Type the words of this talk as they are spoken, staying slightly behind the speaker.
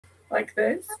like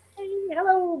this. Hey,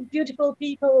 hello, beautiful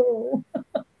people.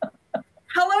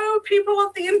 Hello, people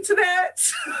of the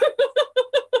internet.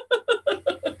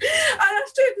 I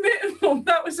have to admit, Mum,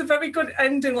 that was a very good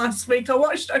ending last week. I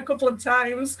watched it a couple of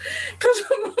times because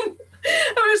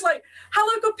I was like,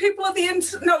 hello, good people of the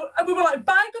internet. No, we were like,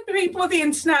 bye, good people of the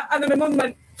internet. And then my mum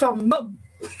went, from Mum.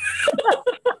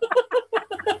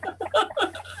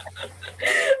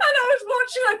 And I was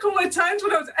watching it a couple of times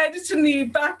when I was editing the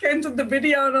back end of the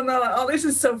video, and I'm like, oh, this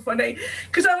is so funny.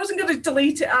 Because I wasn't going to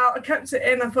delete it out. I kept it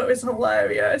in. I thought it was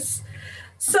hilarious.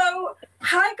 So,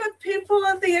 hi, good people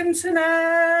of the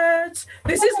internet.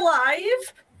 This is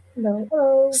live.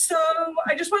 Hello. So,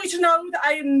 I just want you to know that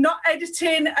I am not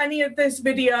editing any of this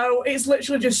video. It's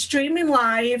literally just streaming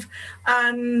live.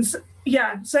 And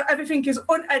yeah, so everything is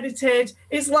unedited.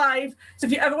 It's live. So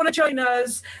if you ever want to join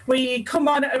us, we come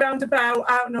on at around about,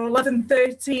 I don't know,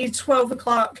 11:30, 12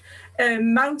 o'clock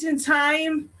Mountain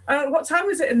Time. What time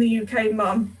is it in the UK,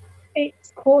 Mum?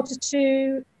 It's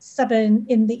 6:45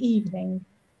 in the evening.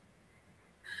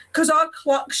 Because our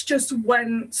clocks just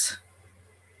went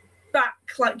back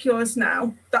like yours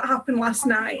now. That happened last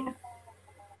night.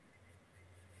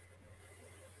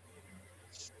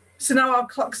 So now our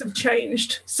clocks have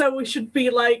changed. So we should be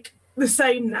like the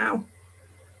same now.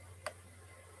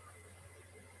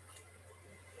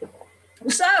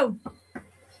 So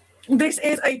this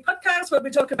is a podcast where we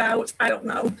talk about, I don't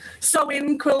know,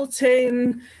 sewing,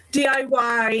 quilting,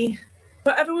 DIY,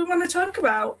 whatever we want to talk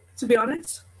about, to be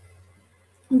honest.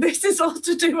 This is all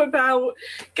to do about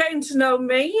getting to know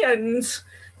me, and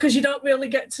because you don't really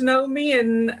get to know me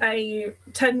in a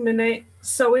 10-minute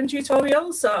sewing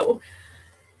tutorial, so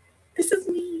this is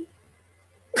me.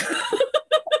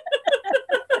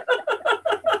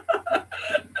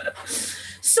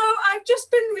 So I've just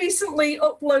been recently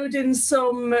uploading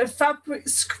some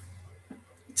fabrics.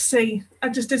 See, I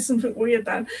just did something weird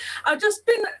then. I've just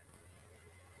been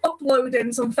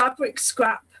uploading some fabric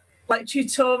scrap like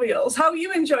tutorials. How are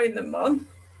you enjoying them, Mum?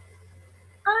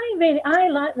 I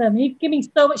like them. You give me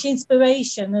so much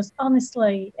inspiration. As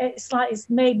honestly, it's like it's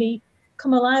made me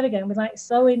come alive again with like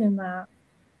sewing and that.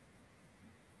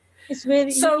 It's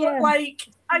really like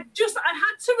I had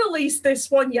to release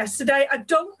this one yesterday. I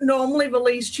don't normally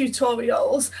release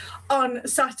tutorials on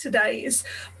Saturdays,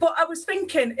 but I was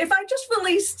thinking if I just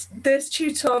released this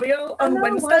tutorial on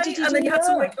Wednesday and then you had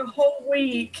to wait a whole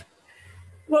week.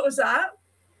 What was that?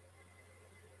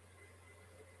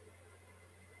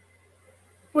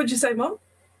 What'd you say, Mum?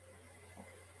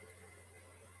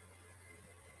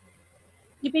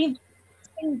 You've been.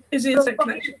 Is the internet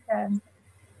connection?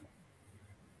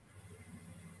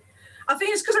 I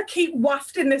think it's because I keep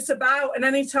wafting this about, and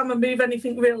anytime I move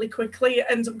anything really quickly, it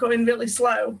ends up going really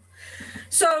slow.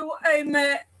 So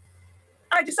I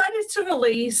decided to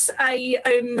release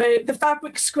the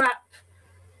fabric scrap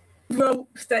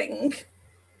rope thing.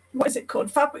 What is it called?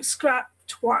 Fabric scrap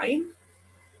twine.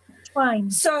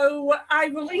 So I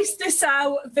released this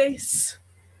out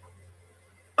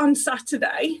on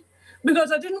Saturday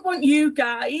because I didn't want you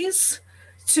guys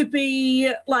to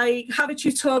be like have a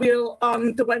tutorial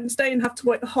on the Wednesday and have to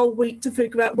wait a whole week to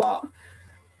figure out what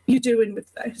you're doing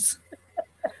with this.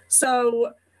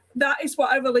 So that is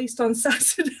what I released on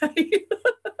Saturday.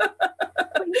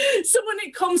 So when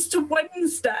it comes to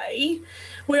Wednesday,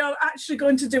 we are actually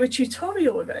going to do a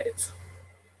tutorial of it.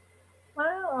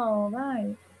 Wow,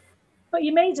 right. But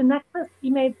you made a necklace.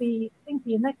 You made the thing for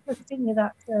your necklace, didn't you?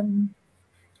 That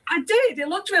I did. It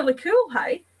looked really cool,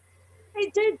 hey?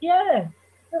 It did, yeah.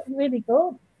 That's really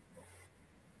good.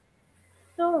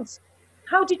 It does.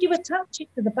 How did you attach it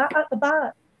to the back at the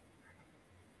back?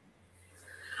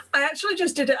 I actually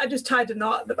just did it. I just tied a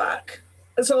knot at the back.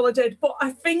 That's all I did. But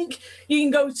I think you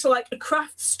can go to like a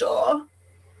craft store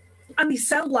and they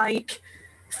sell like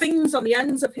things on the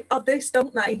ends of this,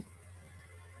 don't they?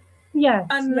 Yeah.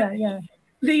 And yeah.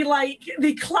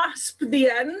 They clasp the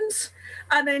ends,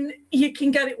 and then you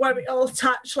can get it where it'll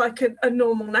attach like a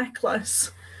normal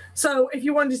necklace. So if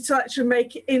you wanted to actually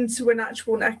make it into an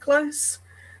actual necklace,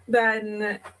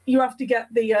 then you have to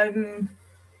get the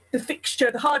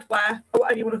fixture, the hardware, or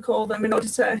whatever you want to call them, in order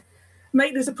to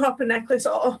make this a proper necklace.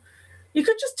 Or you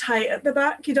could just tie it at the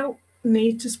back. You don't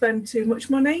need to spend too much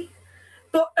money.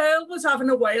 But Earl was having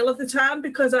a whale of the time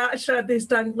because I actually had this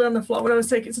dangling on the floor when I was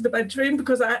taking it to the bedroom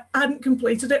because I hadn't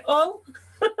completed it all.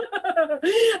 And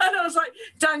I was like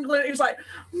dangling. He was like,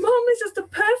 "Mum, this is the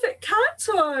perfect cat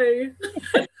toy."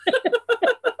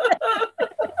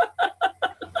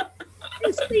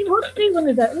 It would be one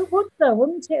of those. It would though,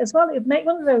 wouldn't it? As well, it'd make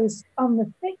one of those on the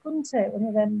stick, wouldn't it? One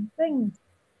of them things.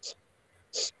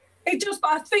 It does, but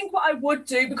I think what I would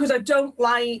do, because I don't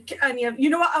like any of,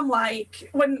 you know what I'm like,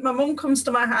 when my mum comes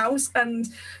to my house and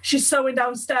she's sewing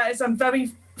downstairs, I'm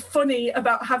very funny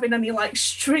about having any like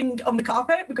string on the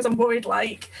carpet because I'm worried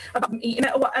like about them eating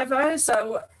it or whatever.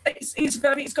 So it's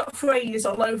got frays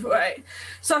all over it.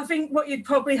 So I think what you'd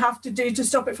probably have to do to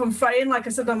stop it from fraying, like I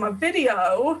said on my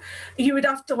video, you would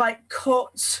have to like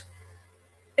cut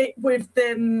it with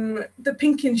the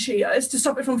pinking shears to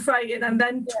stop it from fraying and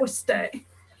then twist it.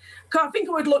 I think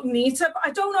it would look neater, but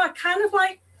I don't know.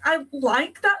 I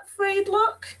like that frayed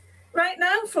look right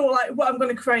now for like what I'm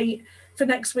going to create for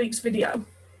next week's video.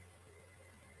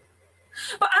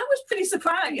 But I was pretty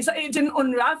surprised that it didn't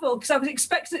unravel because I was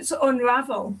expecting it to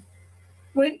unravel.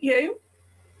 Weren't you?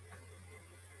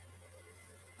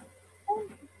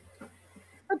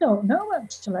 I don't know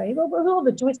actually. Well, with all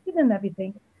the twisting and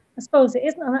everything, I suppose it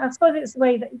isn't. I suppose it's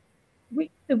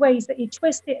the ways that you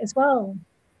twist it as well.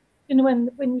 You know,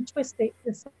 when you twist it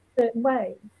a certain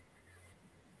way.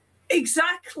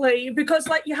 Exactly, because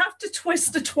like you have to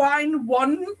twist the twine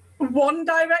one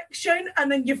direction and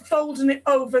then you're folding it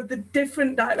over the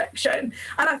different direction.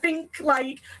 And I think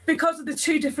like because of the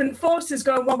two different forces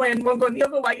going one way and one going the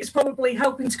other way, it's probably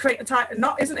helping to create a tighter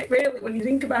knot, isn't it, really, when you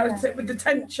think about it with the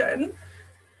tension.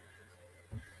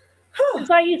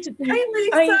 I used to be, hey,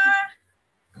 Lisa.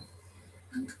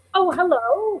 Oh,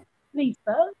 hello,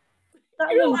 Lisa.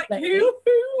 You're like who?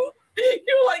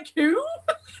 You're like who?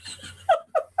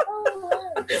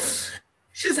 Oh, wow.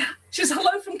 She's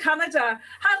hello from Canada.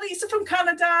 Hi, Lisa from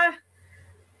Canada.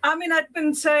 I'm in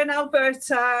Edmonton,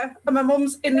 Alberta, and my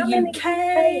mum's in the UK.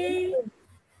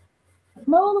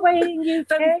 I'm all the way in the UK.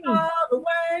 Very far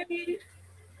away.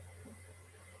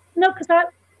 No, because I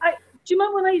do you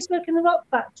remember when I used to work in the rock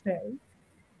factory?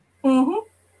 Mm-hmm.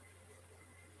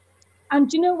 And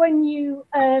do you know when you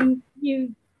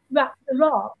wrap the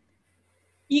rock,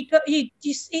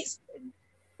 it's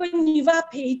when you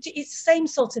wrap it, it's the same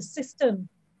sort of system.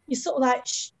 You sort of like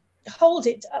hold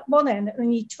it at one end and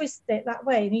then you twist it that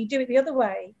way, and you do it the other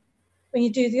way. When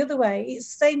you do the other way, it's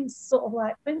the same sort of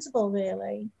like principle,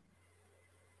 really.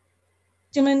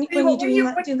 Do you mean when you're doing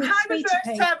that? Hi,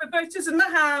 Roberta. Roberta's in the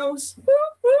house. Woo,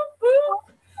 woo, woo.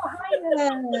 Oh, hi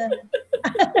there.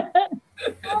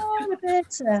 Oh,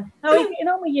 Roberta. How are you getting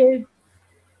on with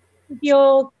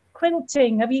your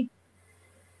quilting? Have you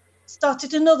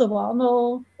started another one,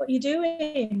 or what are you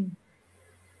doing?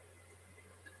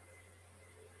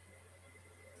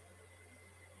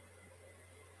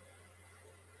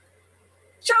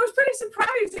 I was pretty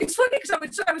surprised. It's funny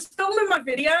because I was filming my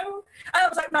video and I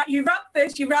was like, Matt, you wrap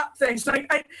this. And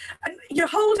you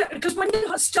hold it, because when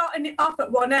you're starting it off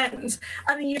at one end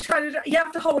and then you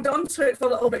have to hold on to it for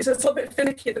a little bit, so it's a little bit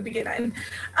finicky at the beginning.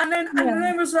 And then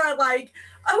it was like,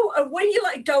 oh, and when you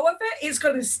let go of it, it's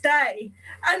going to stay.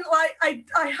 And like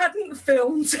I hadn't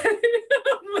filmed it.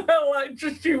 I'm like,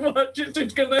 just you watch it,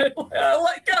 it's going to let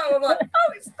go. I'm like,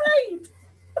 oh, it stayed.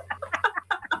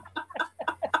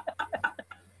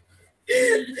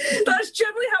 That's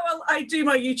generally how I do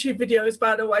my YouTube videos,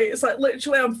 by the way. It's like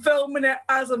literally I'm filming it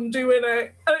as I'm doing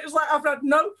it. And it's like I've had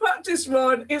no practice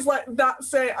run. It's like,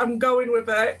 that's it, I'm going with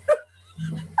it.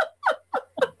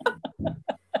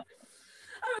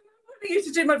 I used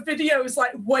to do my videos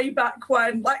like way back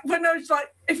when I was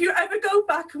like, if you ever go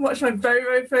back and watch my very,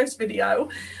 very first video,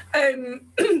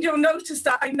 you'll notice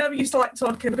that I never used to like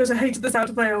talking because I hated the sound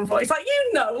of my own voice. Like,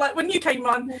 like when you came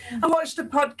on and watched the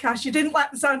podcast, you didn't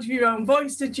like the sound of your own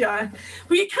voice, did you?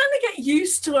 But you kind of get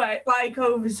used to it like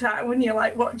over time when you're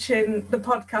like watching the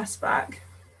podcast back.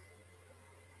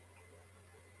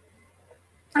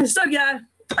 And so yeah,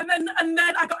 and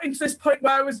then I got into this point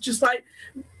where I was just like,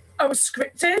 I was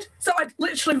scripted, so I'd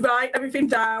literally write everything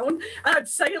down and I'd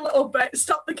say a little bit,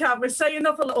 stop the camera, say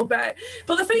another little bit.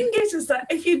 But the thing is that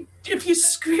if you're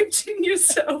scripting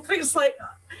yourself, it's like,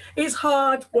 it's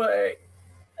hard work.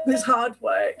 It's hard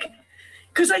work.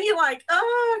 Because then you're like,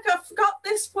 oh, I forgot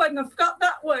this word and I forgot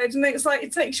that word. And it's like,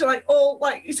 it takes you like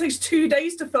it takes 2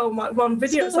 days to film like one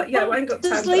video. It's like, yeah, I ain't got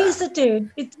time for that. What does Lisa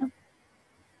do?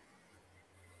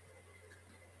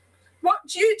 What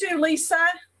do you do, Lisa?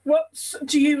 What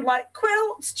do you like?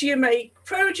 Quilts? Do you make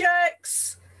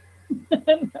projects?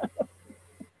 No.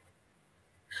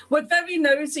 We're very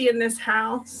nosy in this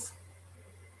house.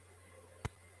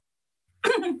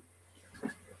 Oh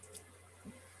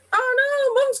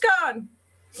no, Mum's gone.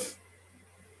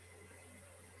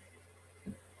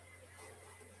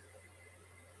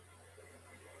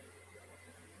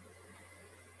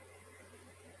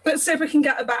 Let's see if we can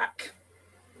get her back.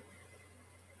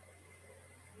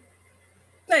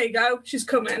 There you go, she's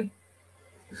coming.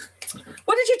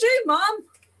 What did you do, Mum?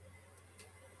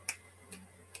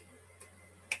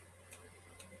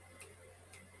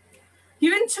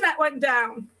 Your internet went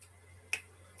down.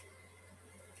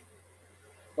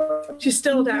 She's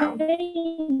still down.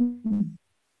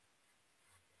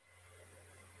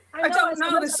 I don't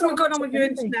know. There's something going on with your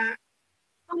internet.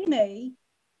 Can you hear me?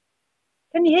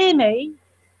 Can you hear me?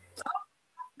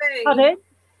 Me. Pardon?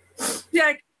 Yeah,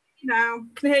 I can hear you now.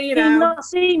 Can hear you now. Can you not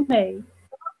see me? A friend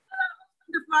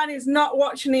of mine is not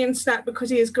watching the internet because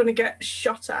he is going to get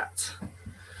shot at.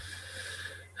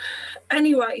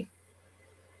 Anyway,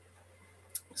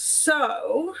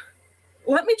 so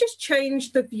let me just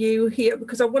change the view here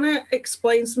because I want to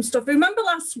explain some stuff. Remember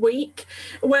last week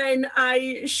when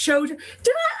I showed, did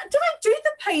I do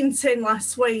the painting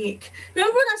last week?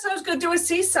 Remember when I said I was going to do a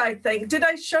seaside thing? Did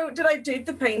I do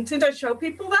the painting? Did I show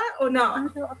people that or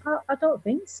not? I don't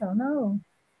think so, no.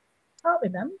 I can't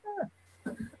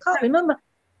remember.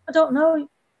 I don't know.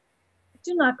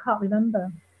 I can't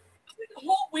remember. The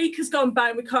whole week has gone by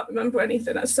and we can't remember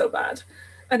anything. That's so bad.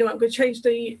 Anyway, I'm going to change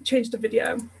the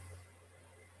video.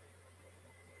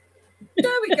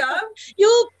 There we go.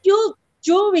 Your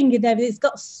drawing and everything's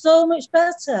got so much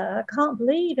better. I can't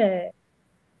believe it.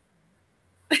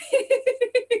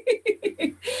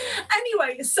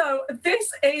 Anyway, so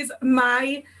this is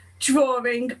my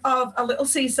drawing of a little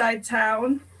seaside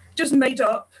town, just made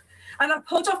up. And I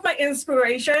pulled off my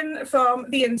inspiration from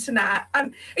the internet.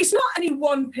 And it's not any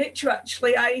one picture,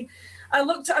 actually. I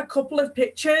looked at a couple of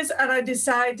pictures and I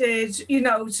decided,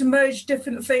 to merge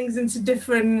different things into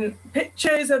different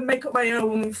pictures and make up my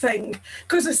own thing.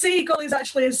 Because a seagull is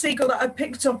actually a seagull that I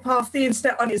picked up off the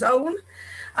internet on his own.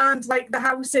 And like the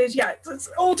houses, it's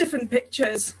all different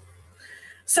pictures.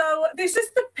 So this is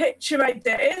the picture I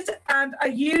did, and I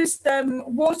used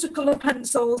watercolour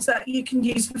pencils that you can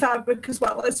use for fabric as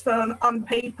well as for on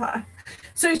paper.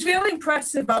 So it's really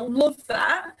impressive. I love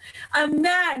that. And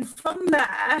then from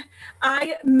there,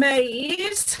 I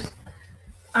made.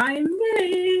 I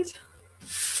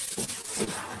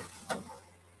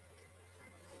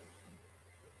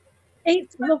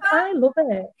love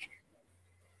it.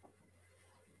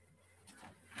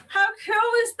 How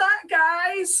cool is that,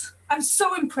 guys? I'm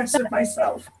so impressed with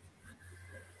myself.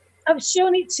 I've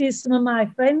shown it to some of my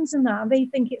friends and that, and they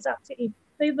think it's absolutely,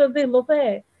 they love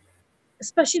it.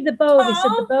 Especially the bow. They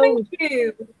said the bow. Thank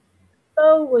you.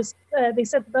 They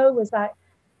said the bow was like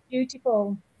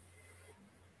beautiful.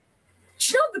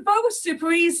 The bow was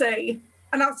super easy,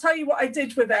 and I'll tell you what I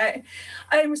did with it.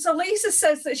 So Lisa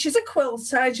says that she's a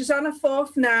quilter. She's on her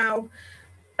 4th now.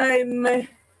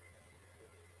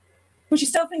 But she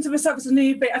still thinks of herself as a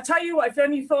newbie. I tell you what, if you're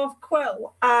on your 4th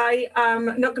quill, I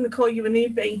am not going to call you a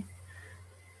newbie.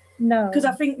 No. Because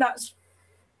I think that's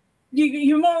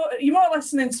you're more or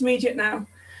less an intermediate now.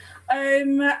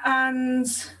 And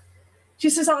she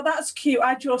says, "Oh, that's cute.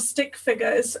 I draw stick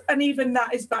figures, and even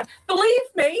that is bad."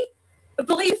 Believe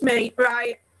me,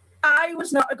 right? I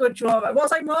was not a good drawer.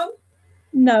 Was I, Mum?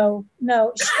 No.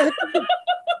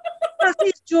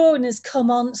 Kathy's drawing has come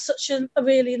on such a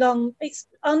really long. It's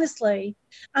honestly,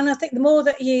 and I think the more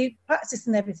that you practice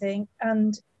and everything,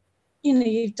 and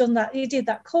you've done that. You did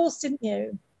that course, didn't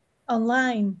you,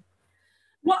 online?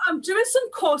 Well, I'm doing some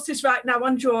courses right now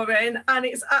on drawing, and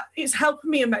it's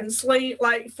helping me immensely,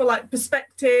 for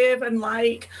perspective and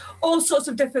all sorts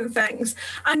of different things.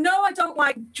 I know I don't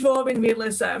like drawing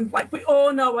realism. We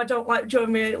all know I don't like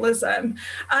drawing realism,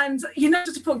 and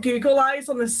just to put Google eyes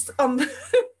on the on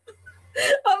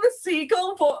the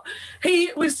seagull, but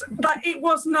it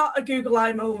was not a Google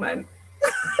eye moment.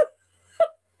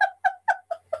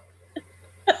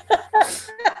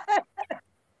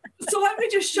 So let me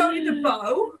just show you the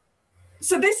bow.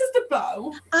 So this is the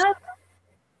bow.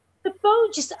 The bow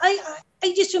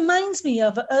it just reminds me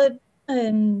of a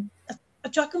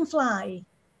dragonfly.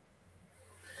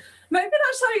 Maybe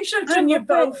that's how you should have done your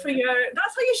bow for your.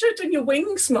 That's how you should have done your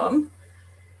wings, Mum.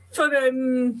 For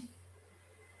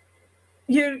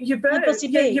your bird,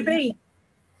 your bee.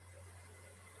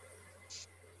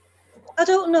 I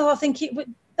don't know. I think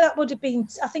that would have been.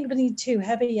 I think it would have been too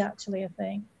heavy. Actually, I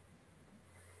think.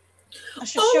 I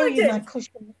should show you my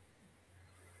cushion.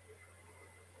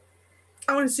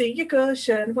 I want to see your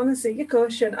cushion.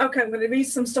 Okay, I'm going to read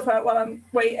some stuff out while I'm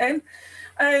waiting.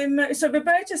 So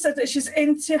Roberta said that she's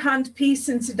into hand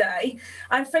piecing today.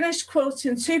 I finished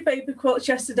quilting 2 baby quilts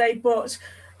yesterday, but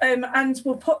and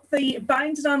we'll put the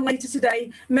binding on later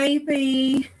today.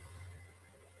 Maybe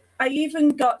I even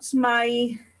got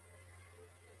my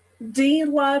De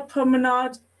La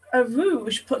Promenade a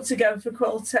Rouge put together for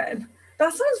quilting.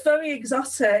 That sounds very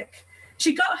exotic.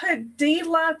 She got her De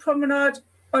La Promenade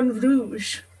en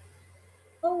Rouge.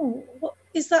 Oh, what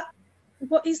is that?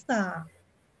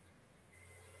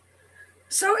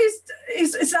 So is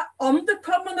that on the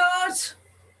promenade?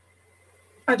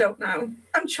 I don't know.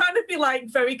 I'm trying to be like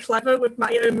very clever with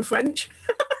my French.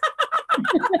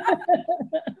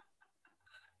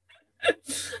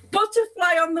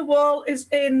 Butterfly on the wall is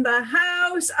in the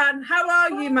house. And how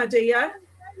are you, my dear?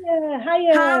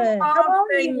 Hiya. How are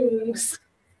things?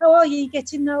 How are you?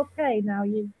 Getting okay now,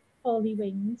 you poorly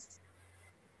wings?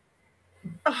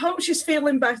 I hope she's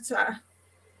feeling better.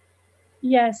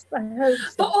 Yes, I hope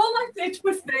so. But all I did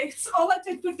with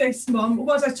this, Mum,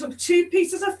 was I took 2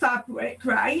 pieces of fabric,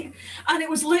 right? And it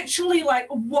was literally like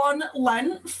one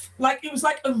length, like it was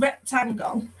like a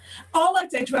rectangle. All I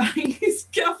did, right, is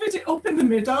gathered it up in the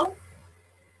middle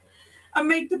and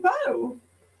made the bow.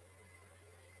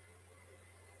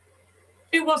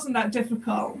 It wasn't that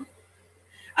difficult.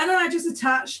 And then I just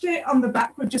attached it on the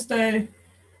back with just a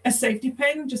safety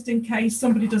pin, just in case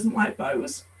somebody doesn't like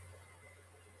bows.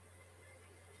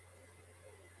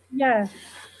 Yeah.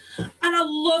 And I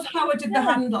love how I did the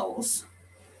handles.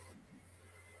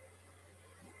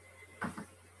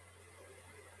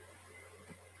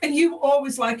 And you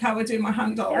always like how I do my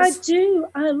handles. I do.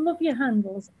 I love your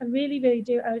handles. I really, really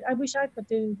do. I wish I could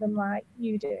do them like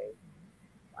you do.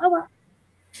 Oh,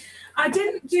 I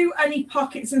didn't do any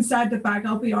pockets inside the bag,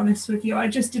 I'll be honest with you. I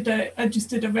just did a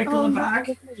regular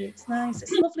bag. Lovely. It's nice.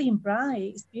 It's lovely and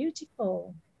bright. It's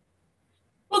beautiful.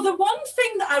 Well, the one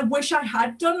thing that I wish I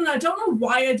had done, and I don't know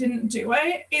why I didn't do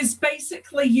it, is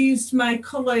basically used my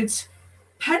coloured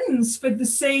pens for the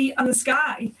sea and the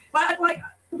sky. Like,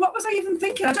 what was I even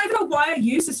thinking? I don't even know why I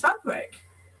used this fabric.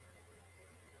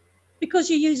 Because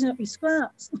you're using up your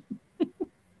scraps.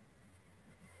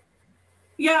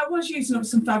 Yeah, I was using up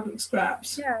some fabric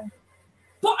scraps. Yeah.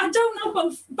 But I don't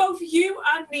know, both you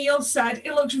and Neil said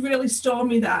it looks really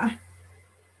stormy there.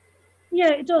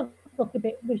 Yeah, it does look a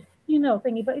bit,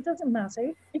 thingy, but it doesn't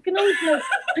matter. It can always look.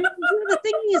 The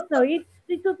thing is, though,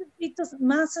 it doesn't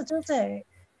matter, does it?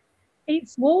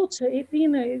 It's water.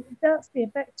 That's the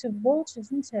effect of water,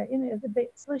 isn't it? It's a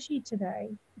bit slushy today.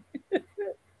 But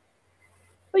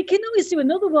you can always do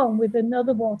another one with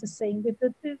another water scene with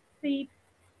the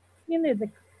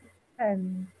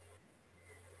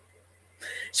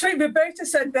Sorry, Roberta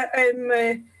said that.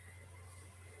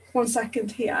 1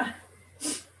 second here.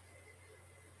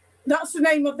 That's the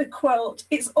name of the quilt.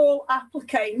 It's all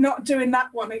applique. Not doing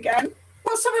that one again.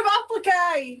 What's up with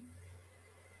applique?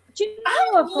 Do you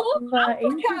know I've got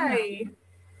applique?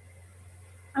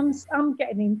 I'm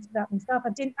getting into that myself.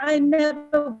 I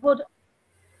never would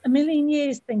a million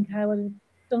years think I would have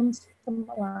done something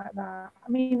like that. I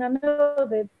mean, I know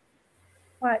that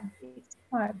it's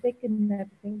quite big and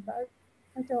everything, but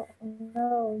I don't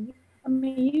know. I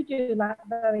mean, you do like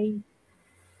very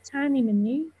tiny,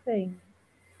 minute things.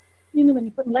 When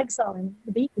you put legs on and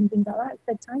the beak and things like that, it's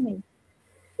so tiny.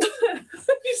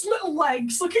 His little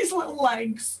legs. Look at his little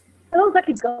legs. It looks like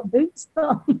he's got boots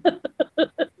on.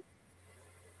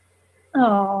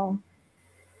 Oh.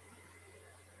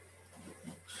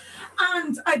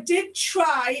 And I did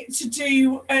try to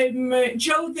do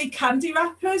Joe the candy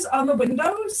wrappers on the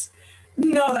windows.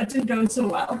 No, that didn't go so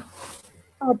well.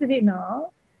 Oh, did it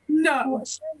not? No.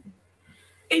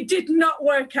 It did not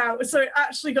work out. So it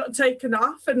actually got taken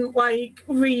off and I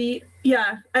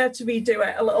had to redo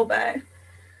it a little bit.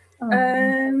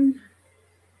 Oh.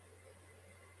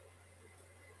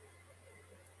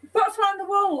 Butterfly on the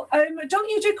wall, don't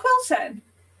you do quilting?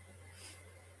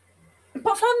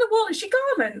 Butterfly on the wall, is she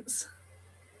garments?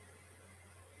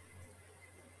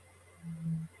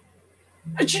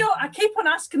 Do you know what? I keep on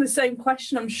asking the same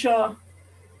question, I'm sure.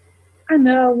 I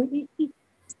know.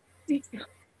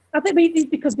 I think it's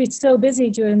because we're so busy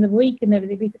during the week and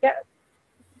everything, we forget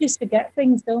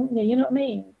things, don't we? You know what I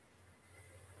mean?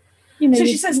 So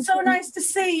she says, so nice to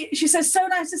see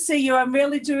you. I'm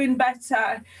really doing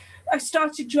better. I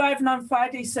started driving on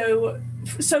Friday, so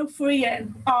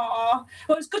freeing. Well,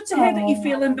 it's good to hear that you're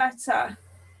feeling better.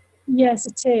 Yes,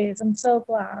 it is. I'm so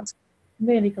glad. I'm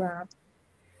really glad.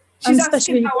 She's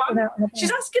asking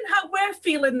how we're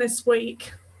feeling this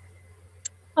week.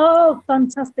 Oh,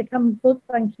 fantastic. I'm good,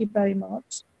 thank you very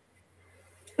much.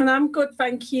 And I'm good,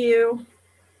 thank you.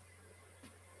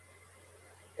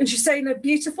 And she's saying a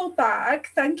beautiful bag.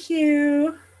 Thank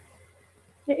you.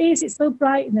 It is. It's so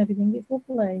bright and everything. It's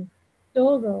lovely.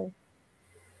 Adorable.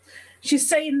 She's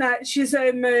saying that she's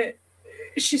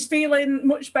feeling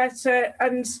much better,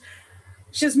 and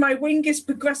she says my wing is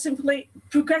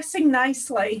progressing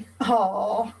nicely.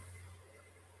 Oh,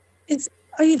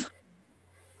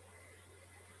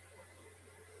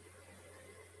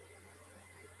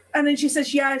 And then she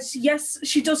says, yes,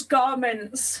 she does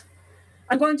garments.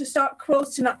 I'm going to start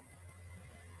quilting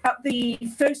at the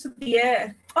first of the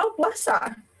year. Oh, bless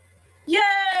her.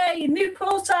 Yay, new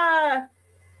quota.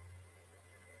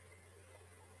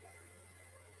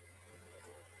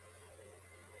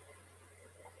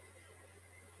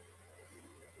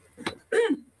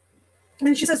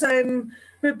 And she says,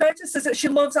 Roberta says that she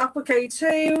loves applique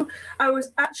too. I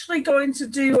was actually going to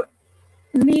do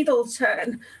needle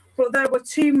turn, but there were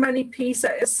too many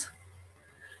pieces.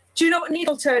 Do you know what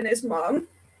needle turn is, Mom?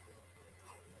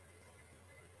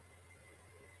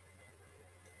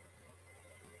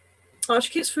 Oh, she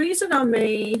keeps freezing on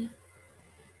me.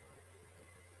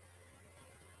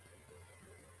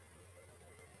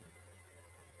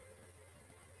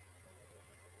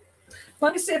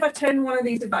 Let me see if I turn one of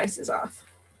these devices off.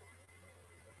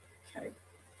 Okay.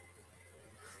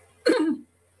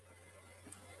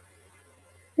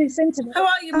 This internet. How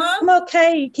are you, Mum? I'm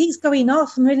okay. It keeps going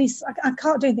off. I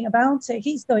can't do anything about it. It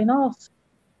keeps going off.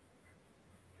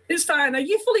 It's fine. Are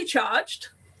you fully charged?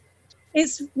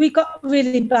 We got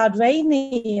really bad rain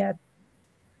here.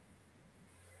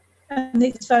 And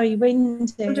it's very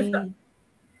windy.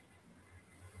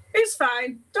 It's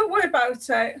fine. Don't worry about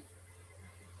it.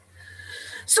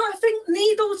 So I think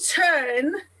needle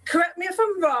turn, correct me if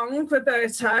I'm wrong,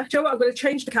 Roberta. Do you know what? I'm going to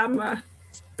change the camera.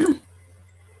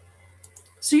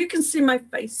 So you can see my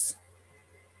face.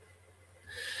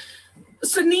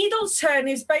 So needle turn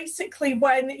is basically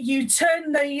when you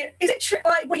turn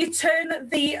when you turn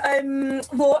the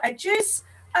raw edges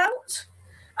out,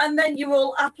 and then you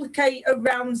will applique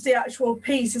around the actual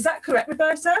piece. Is that correct,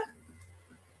 Roberta?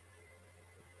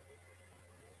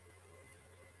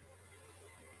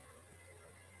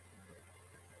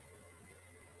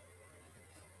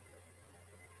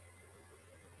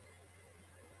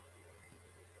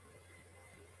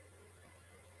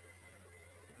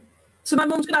 So my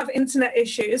mum's going to have internet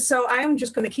issues, so I am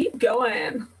just going to keep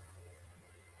going.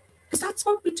 Because that's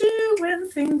what we do when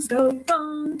things go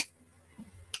wrong.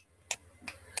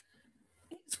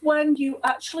 It's when you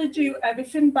actually do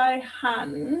everything by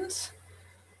hand.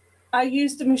 I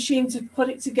use the machine to put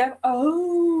it together.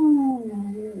 Oh.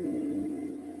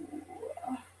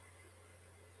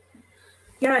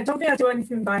 Yeah, I don't think I do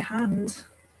anything by hand.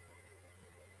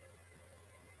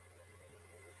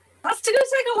 That's going to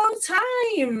take a long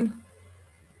time.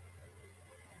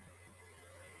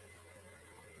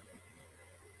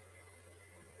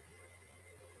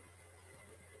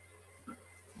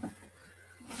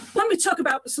 Let me talk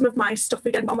about some of my stuff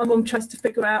again while my mum tries to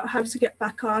figure out how to get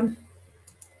back on.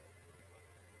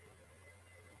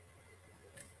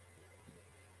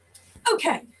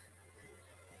 Okay.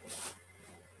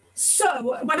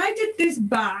 So when I did this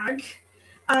bag,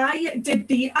 I did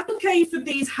the applique for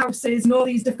these houses and all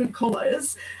these different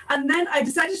colours. And then I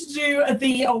decided to do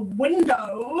the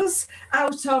windows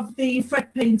out of the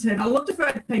thread painting. I love the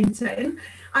thread painting.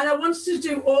 And I wanted to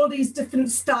do all these different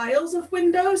styles of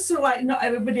windows. So like not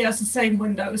everybody has the same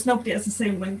windows. Nobody has the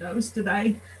same windows, do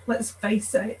they? Let's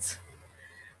face it.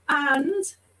 And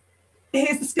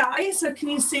here's the sky. So can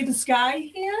you see the sky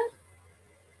here?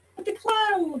 With the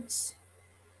clouds.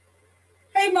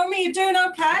 Hey, Mummy, you doing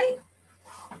okay?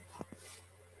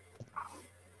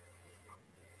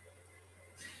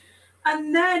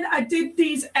 And then I did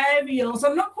these aerials.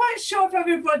 I'm not quite sure if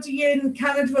everybody in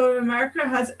Canada or America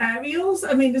has aerials.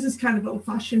 I mean, this is kind of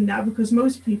old-fashioned now because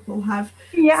most people have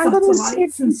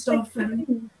satellites and stuff.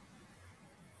 And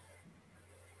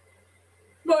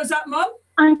what was that, Mum?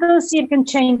 I'm going to see if I can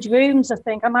change rooms, I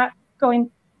think. I might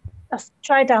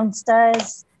try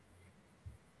downstairs.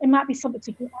 It might be something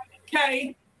to do.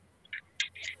 Okay.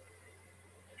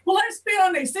 Well, let's be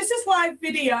honest, this is live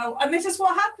video and this is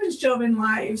what happens during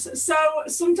lives. So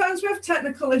sometimes we have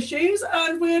technical issues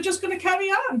and we're just going to carry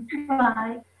on.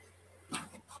 Right.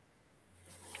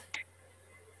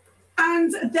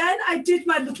 And then I did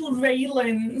my little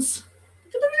railings.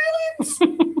 Look at the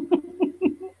railings.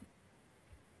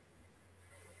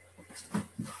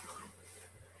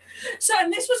 So,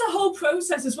 and this was a whole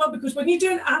process as well, because when you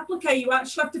do an applique, you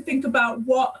actually have to think about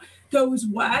what goes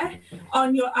where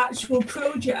on your actual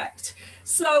project.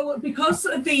 So because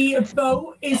the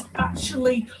bow is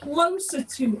actually closer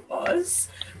to us,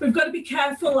 we've got to be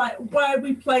careful like where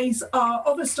we place our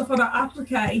other stuff on our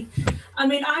applique. I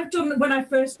mean, I've done, when I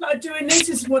first started doing this,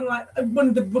 is one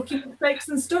of the rookie mistakes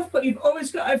and stuff, but you've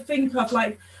always got to think of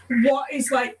like what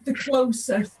is like the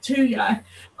closest to you.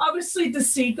 Obviously the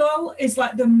seagull is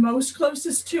like the most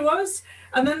closest to us,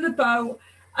 and then the bow,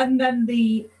 and then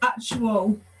the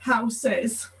actual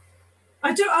houses.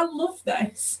 I love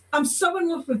this. I'm so in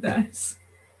love with this.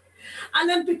 And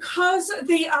then because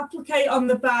the applique on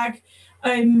the bag,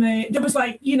 there was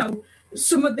like, you know,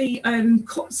 some of the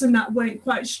cuts and that weren't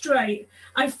quite straight,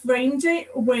 I framed it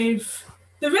with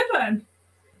the ribbon.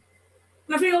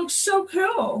 And I think it looks so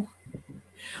cool.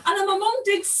 And then my mum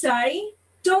did say,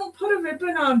 don't put a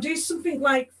ribbon on, do something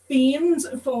like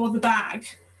themed for the bag.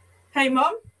 Hey,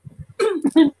 Mum?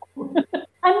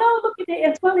 I know, look at it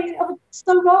as well. It's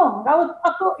so wrong.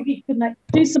 I thought if you could like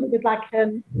do something with like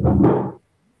an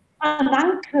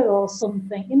anchor or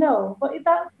something, you know. But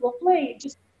that's lovely.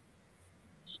 Just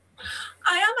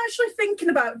I am actually thinking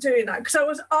about doing that because I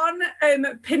was on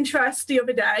Pinterest the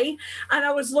other day and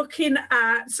I was looking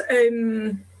at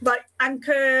like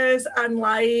anchors and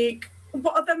like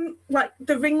what are them like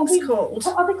the rings called?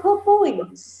 Are they called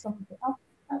buoys? Something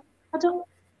I don't.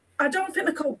 I don't think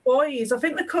they're called buoys. I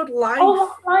think they're called life.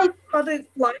 Oh, life. Are they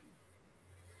life?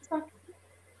 Like,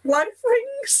 life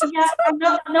rings? Yeah, I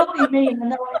know what you mean. I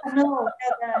know.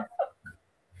 Yeah.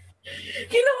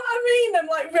 You know what I mean? Them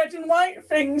like red and white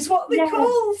things. What are they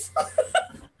called?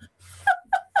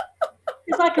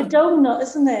 It's like a donut,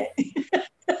 isn't it?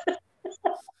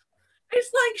 It's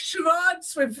like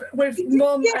charades with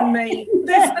Mum and me.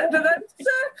 There's the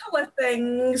circular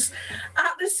things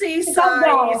at the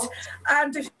seaside,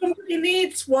 and if somebody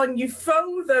needs one, you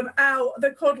throw them out.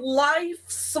 They're called life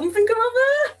something or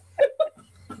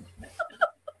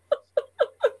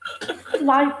other.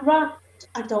 Life raft.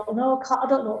 I don't know. I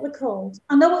don't know what they're called.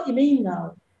 I know what you mean,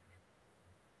 though.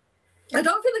 I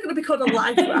don't think they're going to be called a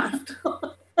life raft.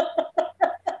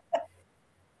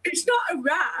 It's not a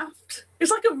raft. It's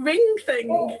like a ring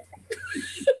thing.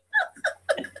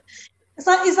 It's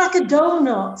like a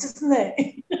donut, isn't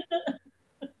it?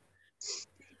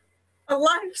 A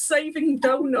life-saving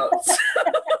donut.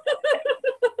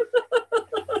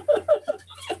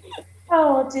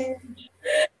 Oh dear.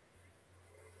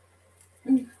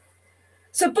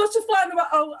 So butterfly on the wall.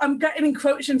 Oh, I'm getting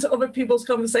encroaching into other people's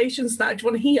conversations now. Do you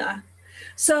want to hear?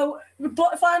 So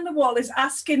butterfly on the wall is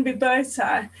asking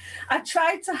Roberta, I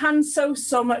tried to hand sew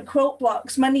some quilt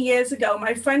blocks many years ago.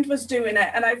 My friend was doing it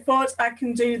and I thought I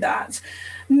can do that.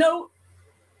 No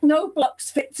blocks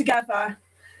fit together.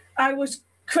 I was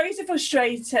crazy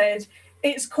frustrated.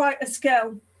 It's quite a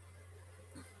skill.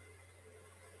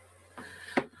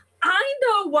 I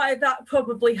know why that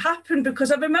probably happened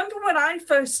because I remember when I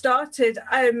first started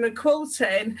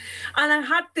quilting and I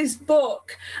had this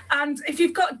book, and if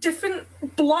you've got different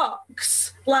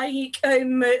blocks, like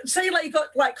say like you've got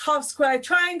like half square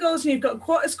triangles and you've got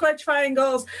quarter square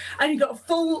triangles and you've got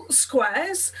full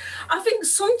squares, I think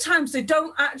sometimes they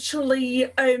don't actually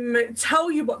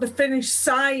tell you what the finished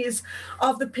size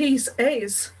of the piece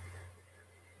is.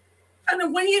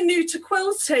 And when you're new to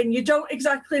quilting, you don't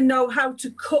exactly know how to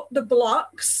cut the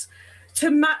blocks to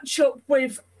match up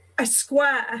with a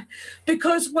square,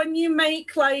 because when you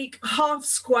make like half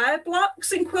square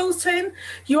blocks in quilting,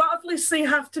 you obviously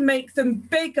have to make them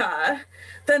bigger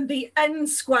than the end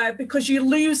square because you're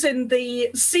losing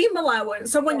the seam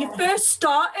allowance. And when you're first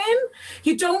starting,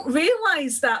 you don't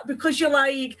realize that because you're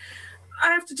like,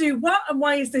 I have to do what, and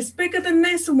why is this bigger than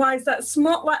this, and why is that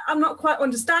small? Like, I'm not quite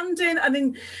understanding. And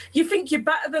then you think you're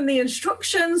better than the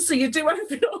instructions, so you do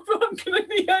everything over, and in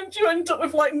the end you end up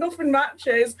with like nothing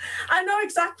matches. I know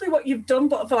exactly what you've done,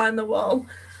 butterfly on the wall,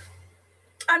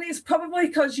 and it's probably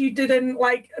because you didn't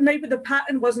like, maybe the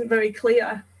pattern wasn't very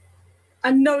clear.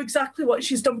 I know exactly what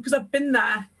she's done because I've been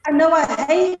there. I know I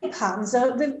hate patterns.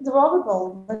 They're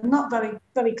horrible. They're not very,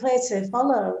 very clear to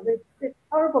follow. They're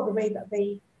horrible the way that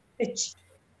they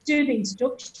do the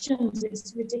instructions.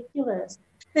 It's ridiculous.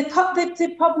 They've probably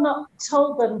not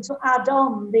told them to add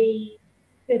on the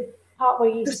part where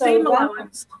you sew seam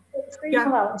allowance. The seam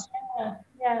allowance,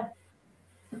 yeah.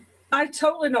 I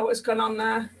totally know what's going on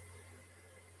there.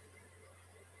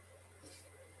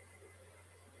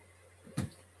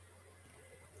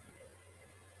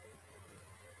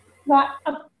 Right,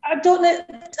 I don't know.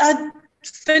 I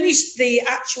finished the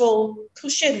actual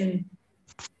cushion.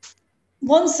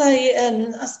 Once I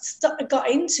got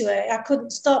into it, I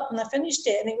couldn't stop, and I finished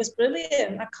it, and it was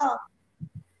brilliant. I'll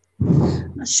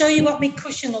show you what my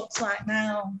cushion looks like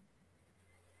now.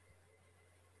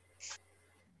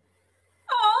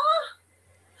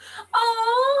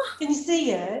 Oh! Can you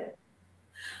see it?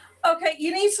 Okay,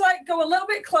 you need to like go a little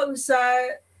bit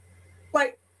closer,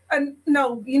 like, and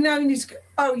no, you need to.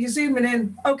 Oh, you're zooming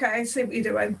in. Okay, I see what you're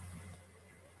doing.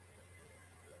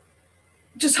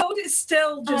 Just hold it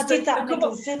still. I did that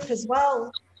little zip as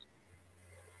well.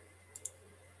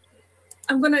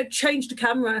 I'm going to change the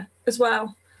camera as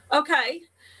well. Okay,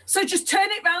 so just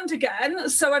turn it round again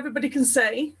so everybody can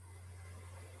see.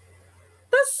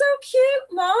 That's so cute,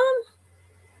 Mom.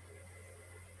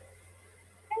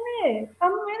 Isn't it.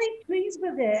 I'm really pleased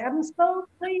with it. I'm so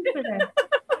pleased with it.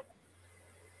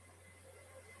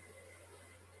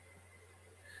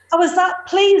 I was that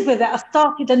pleased with it, I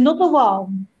started another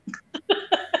one.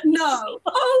 No.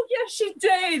 Oh, yes, you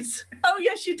did. Oh,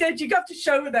 yes, you did. You got to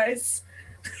show this.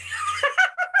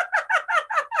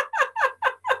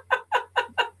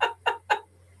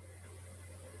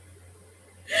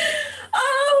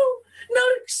 Oh, no,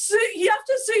 you have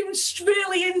to zoom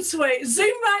really into it.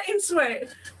 Zoom right into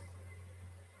it.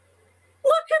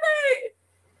 Look at it.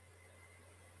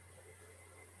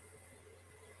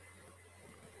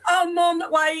 Oh, Mum,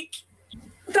 like,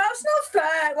 that's not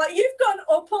fair. Like, you've gone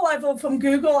up a level from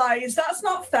Google Eyes. That's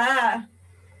not fair.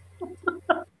 I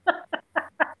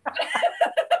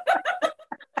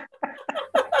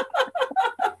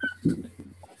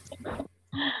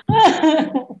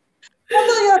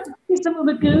thought you had to do something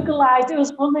with Google Eyes. It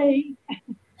was funny.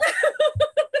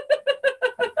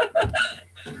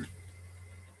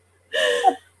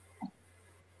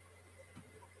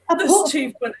 That's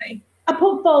too funny. I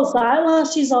put false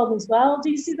eyelashes on as well.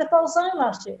 Do you see the false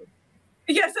eyelashes?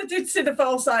 Yes, I did see the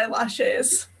false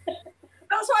eyelashes.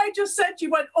 That's why I just said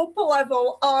you went up a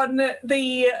level on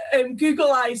the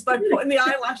Google Eyes by putting the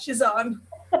eyelashes on.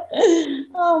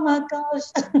 Oh my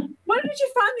gosh. Where did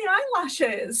you find the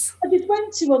eyelashes? I just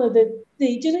went to one of the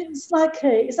you know, it's like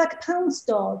a pound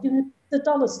store, you know, the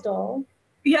dollar store.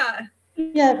 Yeah.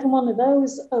 Yeah, from one of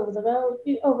those over the road,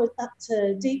 over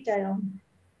at Deepdale.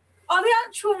 Are the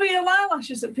actual real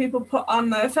eyelashes that people put on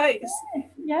their face?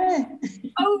 Yeah.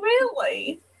 Oh,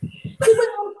 really? They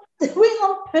went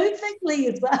on perfectly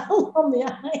as well on the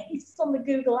eyes, on the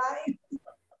Google Eyes.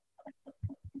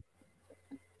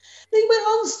 They went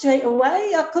on straight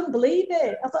away. I couldn't believe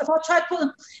it. I thought if I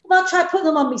tried putting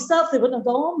them on myself, they wouldn't have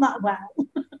gone that well.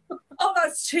 Oh,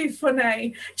 that's too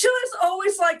funny. Chiller's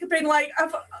always like been like,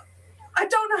 I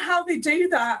don't know how they do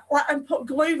that, like, and put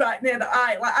glue right near the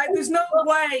eye. Like, there's no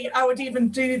way I would even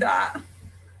do that.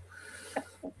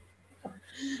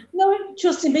 No,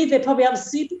 trusting me, they probably have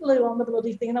super glue on the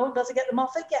bloody thing, and I wouldn't be able to get them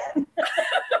off again.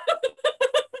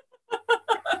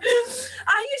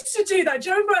 I used to do that. Do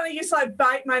you remember when I used to like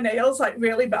bite my nails like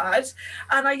really bad?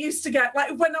 And I used to get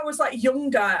like when I was like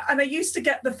younger, and I used to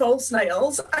get the false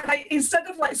nails, and instead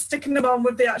of like sticking them on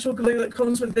with the actual glue that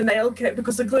comes with the nail kit,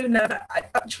 because the glue never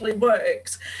actually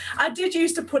works, I did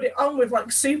used to put it on with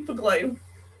like super glue.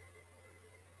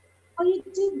 Oh, you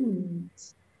didn't?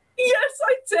 Yes,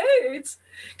 I did.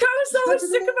 I was so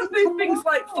sick of these things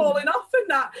like falling off and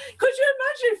that. Could you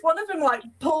imagine if one of them like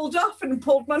pulled off and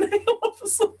pulled my nail off or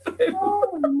something?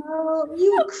 Oh no,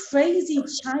 you a crazy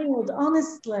child,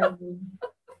 honestly.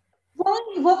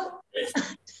 What?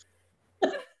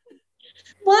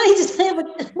 Why did they ever?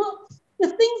 Well, the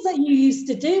things that you used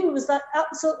to do was like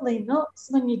absolutely nuts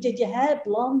when you did your hair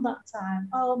blonde that time.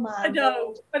 Oh my! I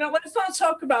know. Let's not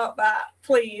talk about that,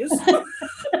 please.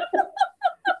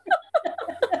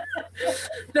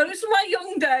 Those were my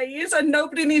young days, and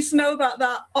nobody needs to know about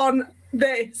that on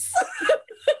this.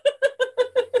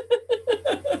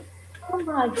 Oh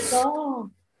my God.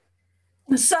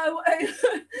 So,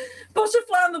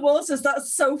 Butterfly on the Wall says,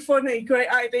 that's so funny. Great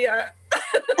idea.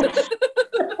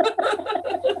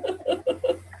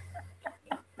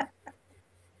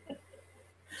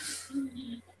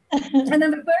 And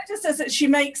then Roberta says that she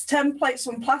makes templates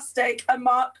from plastic and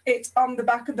mark it on the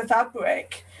back of the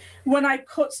fabric. When I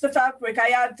cut the fabric, I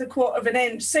add the 1/4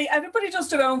 inch. See, everybody does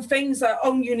their own things, their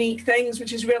own unique things,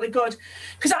 which is really good.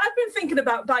 Because I've been thinking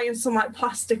about buying some like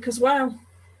plastic as well,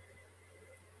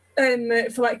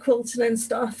 for like quilting and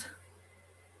stuff.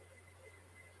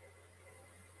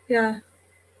 Yeah.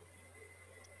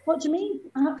 What do you mean?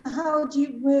 How do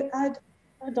you work? I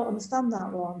don't understand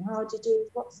that one. How do you do?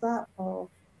 What's that for?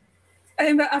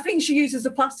 I think she uses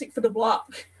the plastic for the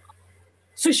block.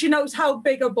 So she knows how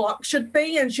big a block should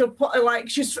be, and she'll put it like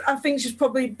I think she's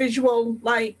probably visual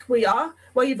like we are,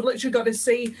 where you've literally got to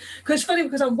see. Because it's funny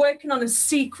because I'm working on a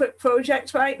secret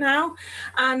project right now,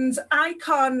 and I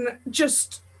can't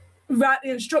just write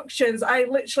the instructions. I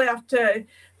literally have to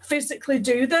physically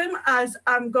do them as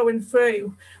I'm going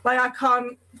through. Like I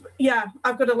can't. Yeah,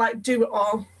 I've got to like do it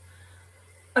all.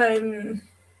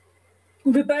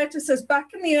 Roberta says,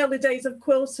 back in the early days of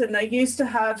quilting, they used to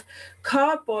have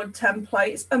cardboard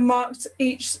templates and marked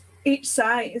each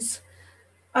size.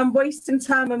 I'm wasting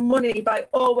time and money by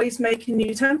always making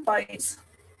new templates.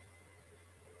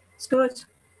 It's good.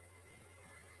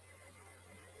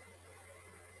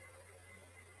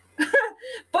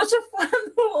 Butterfly on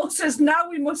the Wall says, now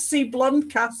we must see blonde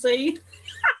Cassie.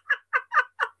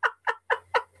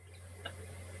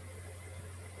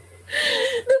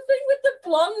 The thing with the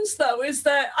blondes though is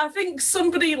that I think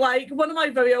somebody, like one of my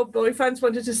very old boyfriends,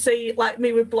 wanted to see like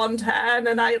me with blonde hair, and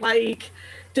then I like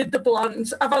did the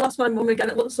blonde. Have I lost my mum again?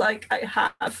 It looks like I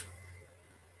have.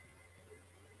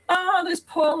 Oh, this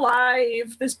poor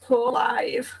Live. This poor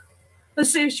Live.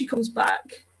 Let's see if she comes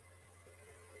back.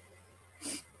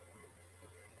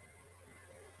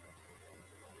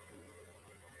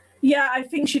 Yeah, I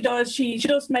think she does. She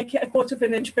does make it 1/4 of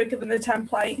an inch bigger than the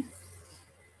template.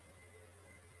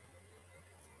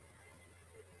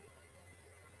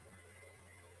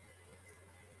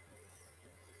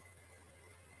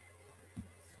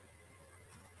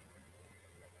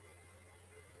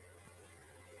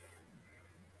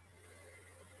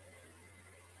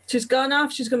 She's gone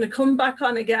off. She's going to come back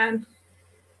on again.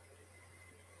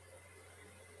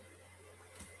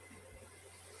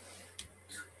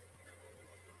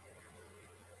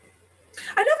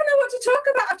 I never know what to talk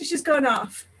about after she's gone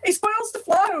off. It spoils the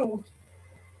flow.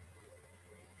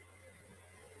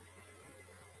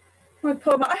 My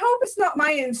poor mum. I hope it's not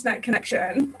my internet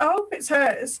connection. I hope it's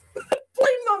hers.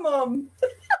 Blame my mum.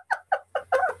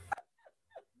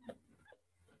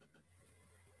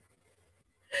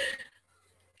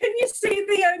 Can you see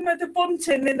the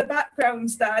bunting in the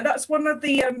backgrounds there? That's one of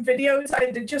the videos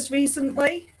I did just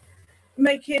recently,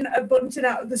 making a bunting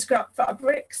out of the scrap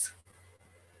fabrics.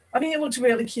 I think it looks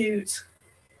really cute.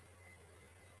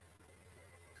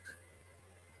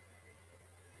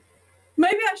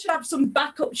 Maybe I should have some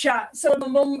backup chat so when my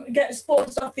mum gets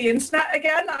forced off the internet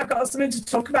again, I've got something to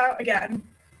talk about again.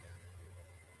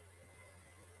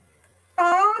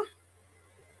 Ah.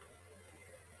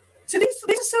 So these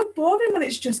are so boring when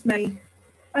it's just me.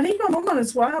 I need my mum on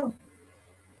as well.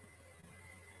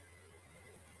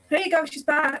 There you go, she's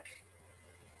back.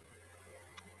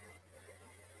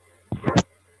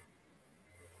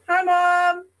 Hi,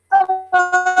 Mum.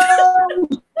 Hello.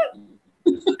 My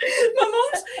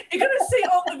mum's, you're going to see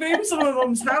all the rooms of my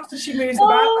mum's house as she moves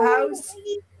about the house.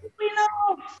 We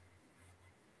know.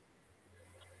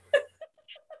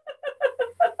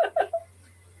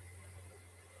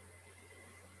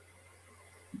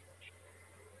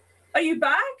 Are you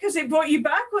back? Has it brought you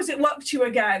back or has it locked you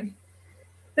again?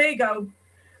 There you go.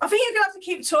 I think you're going to have to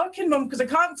keep talking, Mum, because I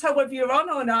can't tell whether you're on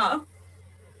or not.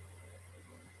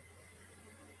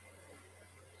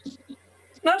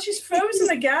 No, she's frozen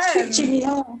again. Switching me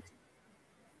off.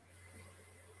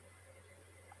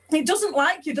 It doesn't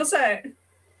like you, does it?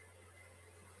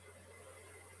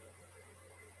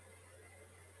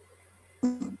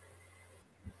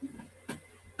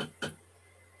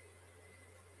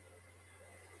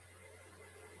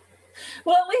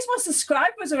 Well, at least my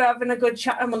subscribers are having a good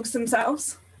chat amongst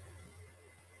themselves.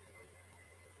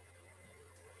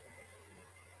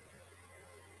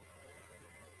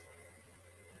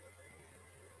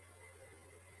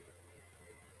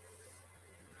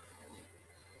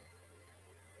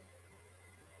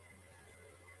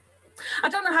 I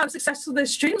don't know how successful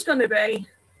this stream's going to be.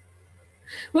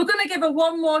 We're going to give it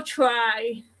one more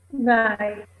try.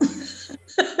 Right.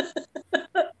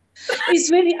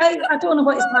 It's really, I don't know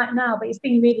what it's like now, but it's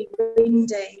been really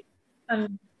windy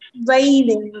and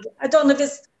raining. I don't know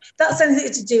if that's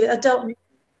anything to do with it.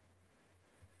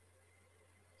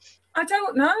 I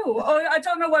don't know. Or I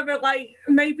don't know whether, like,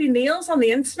 maybe Neil's on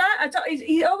the internet.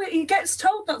 He gets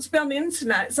told not to be on the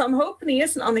internet, so I'm hoping he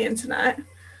isn't on the internet.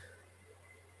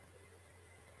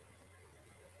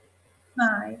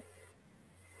 Right.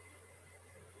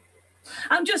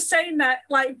 I'm just saying that,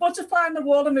 like, Butterfly on the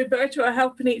Wall and Roberta are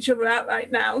helping each other out right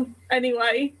now.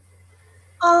 Anyway,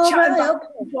 chatting back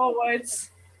and forwards.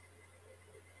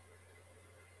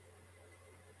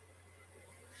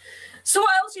 So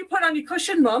what else you put on your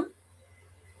cushion, Mum?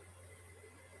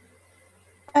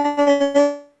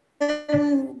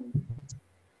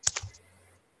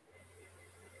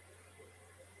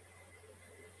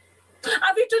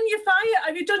 Have you done your fire?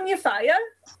 Have you done your fire?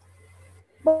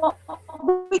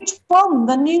 Which one?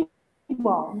 The new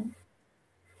one?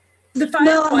 The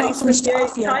fireplace with your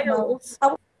tiles?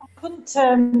 No. I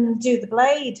couldn't do the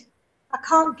blade. I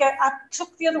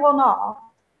took the other one off,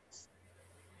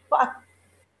 but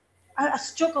I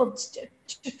struggled to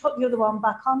put the other one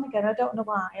back on again. I don't know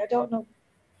why. I don't know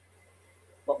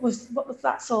what was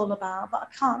that's all about, but I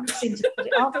can't seem to put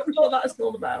it off. I don't know what that's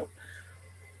all about.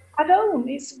 I don't.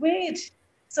 It's weird.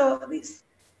 So it's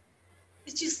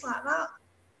just like that.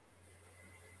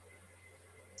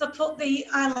 So I put the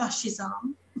eyelashes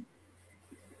on.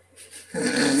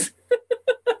 I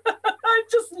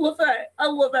just love it. I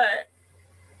love it.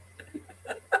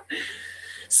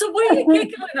 So were you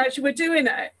giggling as you were doing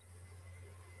it?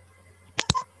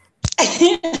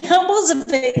 I was a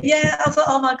bit, yeah. I thought,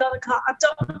 oh my God, I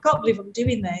can't believe I'm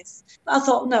doing this. But I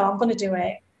thought, no, I'm going to do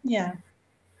it. Yeah.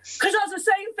 Because that's the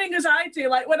same thing as I do.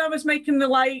 Like when I was making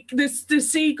the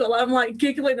seagull, I'm like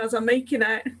giggling as I'm making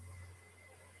it.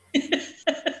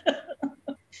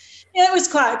 Yeah, it was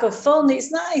quite good fun.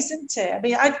 It's nice, isn't it? I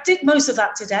mean, I did most of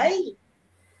that today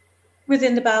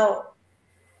within about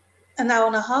an hour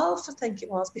and a half, I think it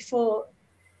was, before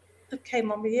I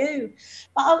came on with you.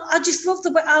 But I just love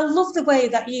the way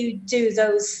that you do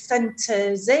those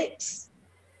centre zips.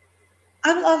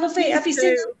 I love it. Have you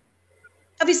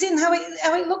seen how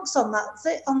it looks on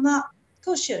that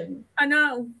cushion? I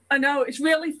know. It's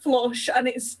really flush and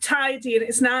it's tidy and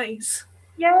it's nice.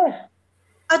 Yeah.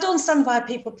 I don't understand why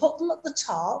people put them at the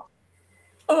top.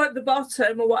 Or at the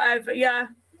bottom or whatever, yeah.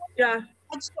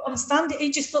 I just don't understand it.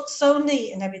 It just looks so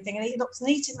neat and everything, and it looks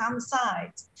neat on the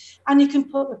sides. And you can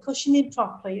put the cushion in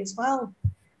properly as well,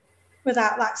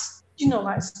 without like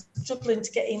struggling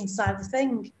to get inside the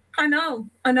thing. I know.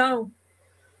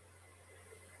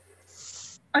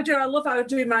 I do. I love how I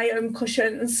do my own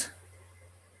cushions.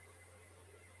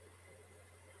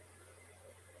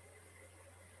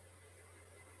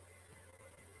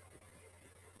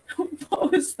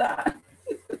 What was that?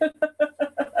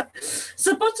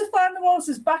 So Butterfly on the Wall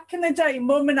says, back in the day,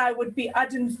 Mum and I would be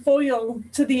adding foil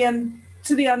to the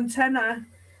antenna.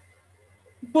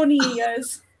 Bunny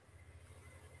ears.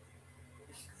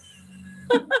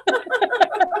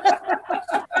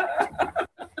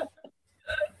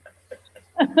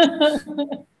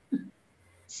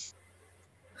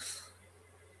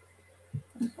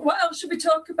 What else should we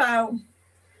talk about?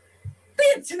 The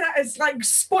internet has like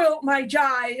spoilt my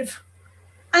jive.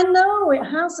 I know it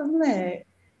has, hasn't it?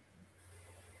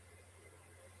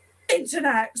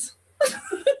 Internet.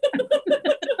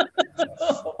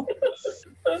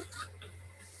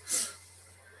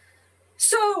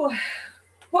 So,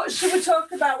 what should we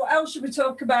talk about? What else should we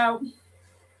talk about?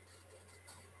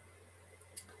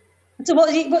 So what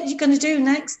are you going to do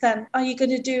next then? Are you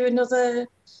going to do another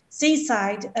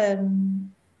seaside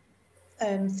thing,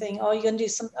 or are you going to do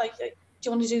some?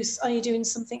 Are you doing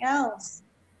something else?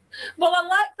 Well, I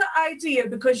like the idea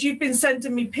because you've been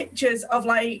sending me pictures of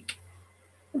like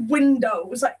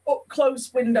windows, like up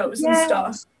close windows and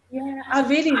stuff. Yeah, I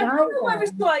really like that. I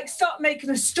was like start making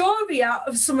a story out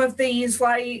of some of these,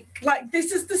 like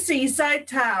this is the seaside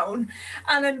town,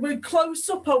 and then we're close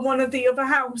up on one of the other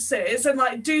houses and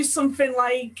like do something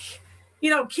like,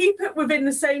 keep it within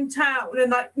the same town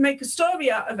and like make a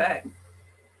story out of it.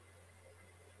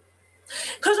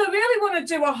 Because I really want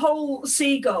to do a whole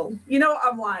seagull. You know what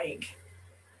I'm like?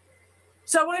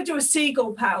 So I want to do a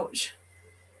seagull pouch.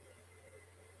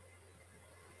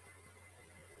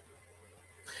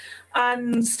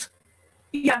 And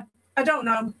yeah, I don't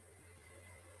know.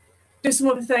 Do some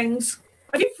other things.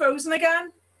 Have you frozen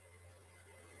again?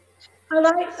 I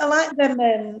like them.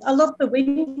 I love the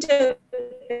window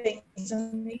things,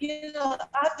 and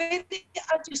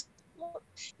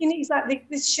it's like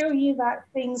they show you like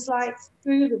things like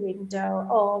through the window,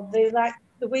 or they like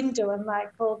the window and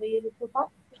like all the little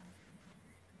boxes.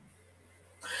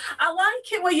 I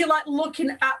like it where you're like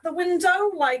looking at the window,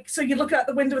 like so you look at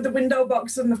the window with the window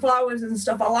box and the flowers and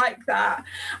stuff. I like that.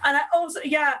 And I also,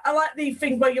 I like the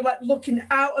thing where you're like looking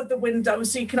out of the window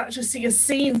so you can actually see a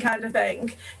scene kind of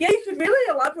thing. Yeah, you could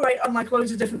really elaborate on like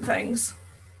loads of different things.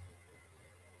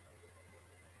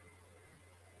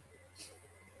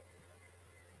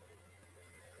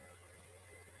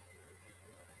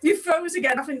 You froze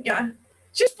again, haven't you?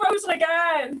 She's frozen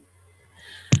again.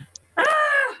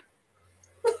 Ah!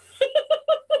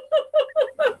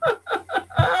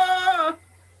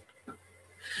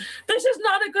 This is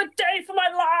not a good day for my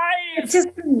life.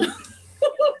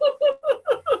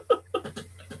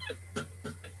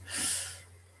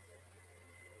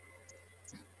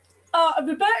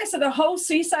 Roberta said a whole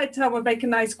seaside town would make a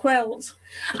nice quilt.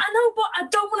 I know, but I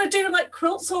don't want to do like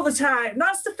quilts all the time.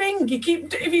 That's the thing. If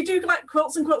you do like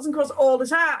quilts and quilts and quilts all the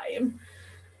time,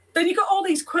 then you got all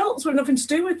these quilts with nothing to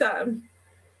do with them.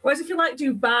 Whereas if you like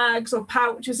do bags or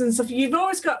pouches and stuff, you've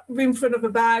always got room for another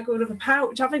bag or another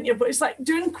pouch, haven't you? But it's like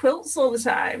doing quilts all the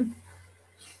time.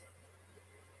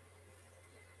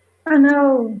 I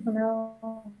know.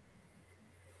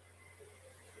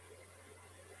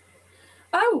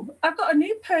 Oh, I've got a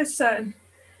new person,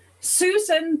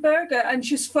 Susan Berger, and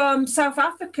she's from South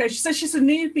Africa. She says she's a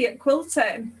newbie at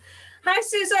quilting. Hi,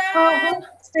 Susan. Oh, hi,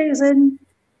 Susan.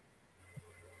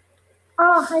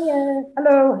 Oh, hiya.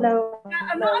 Hello.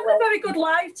 I'm not having a very good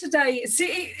live today.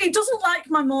 See, it doesn't like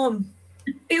my mum.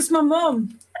 It's my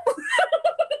mum.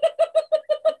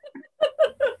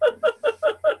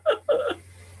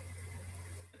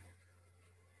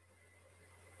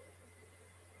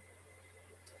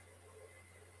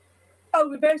 Oh,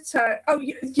 Roberta. Oh,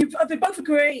 they both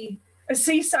agree. A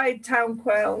seaside town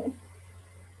quilt.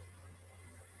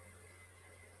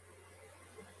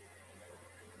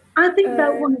 I think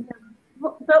that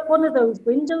one of those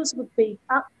windows would be.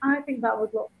 I think that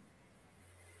would look.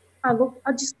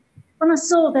 When I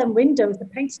saw them windows, the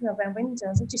painting of them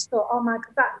windows, I just thought, oh my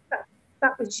God,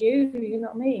 that was you. You know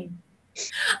what I mean?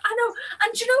 I know.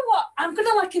 And do you know what? I'm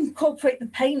gonna like incorporate the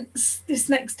paints this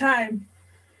next time.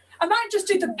 I might just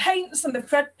do the paints and the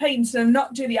thread paints and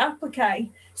not do the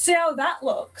applique. See how that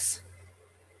looks.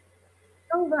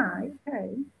 Oh right,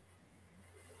 okay.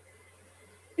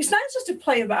 It's nice just to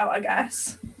play about, I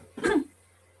guess.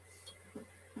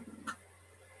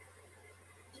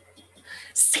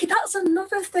 See, that's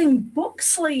another thing, book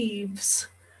sleeves.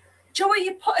 Do you know where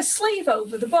you put a sleeve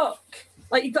over the book?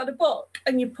 Like you've got a book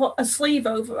and you put a sleeve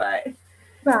over it.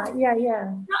 Right, yeah.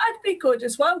 That'd be good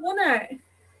as well, wouldn't it?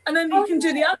 And then you can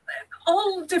do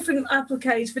all different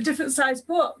appliques for different size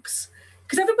books.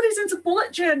 Because everybody's into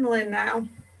bullet journaling now,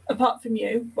 apart from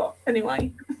you. But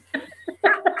anyway.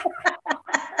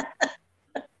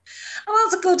 Oh,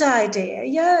 that's a good idea.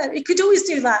 Yeah, you could always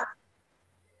do that.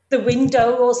 The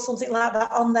window or something like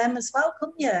that on them as well,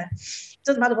 couldn't you?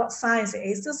 Doesn't matter what size it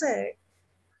is, does it?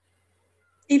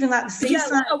 Even like the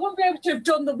seaside. Yeah, I wouldn't be able to have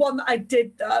done the one that I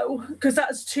did though, because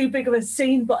that's too big of a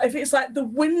scene. But if it's like the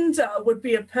window, would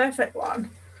be a perfect one.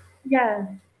 Yeah,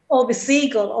 or the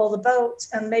seagull or the boat,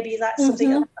 and maybe like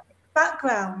something in the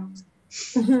background.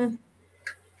 Mm-hmm.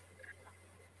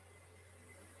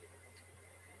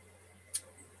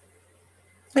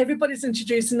 Everybody's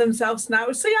introducing themselves now.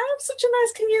 See, I have such a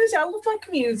nice community. I love my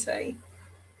community.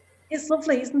 It's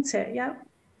lovely, isn't it? Yeah.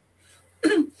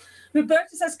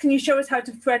 Roberta says, can you show us how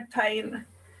to thread paint?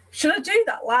 Should I do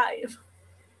that live?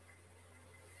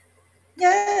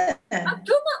 Yeah. I've done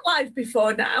that live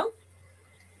before now.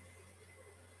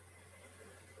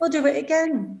 We'll do it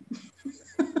again.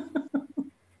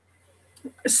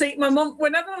 See, my mum,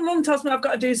 whenever my mum tells me I've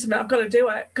got to do something, I've got to do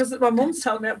it, because my mum's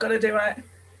telling me I've got to do it.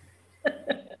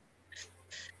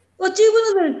 Well,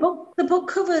 do one of the book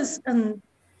covers and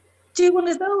do one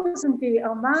of those and do it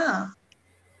on that.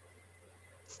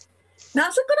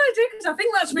 That's a good idea, because I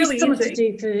think that's really easy. To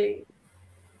do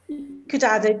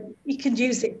for, you can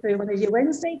use it for one of your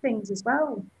Wednesday things as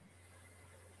well.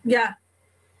 Yeah.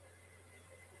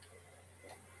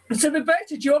 So,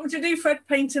 Roberta, do you want me to do thread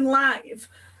painting live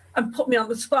and put me on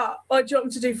the spot? Or do you want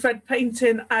me to do thread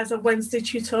painting as a Wednesday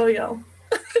tutorial?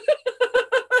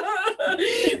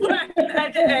 Where I can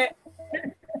edit it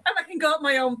and I can go at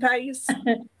my own pace.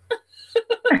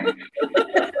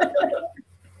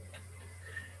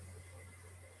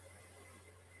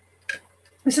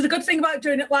 So the good thing about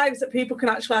doing it live is that people can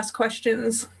actually ask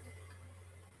questions.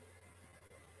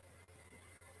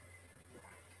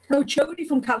 Oh, Jodie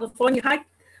from California.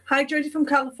 Hi, Jodie from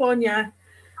California.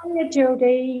 Hi,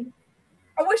 Jodie.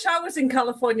 I wish I was in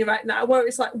California right now, where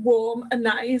it's like warm and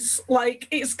nice. Like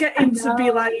it's getting to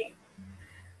be like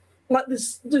the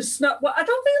snow. Well, I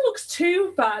don't think it looks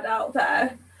too bad out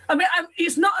there. I mean,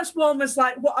 it's not as warm as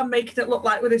like what I'm making it look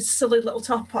like with this silly little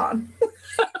top on.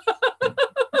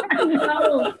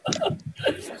 No.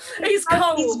 It's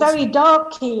cold. It's very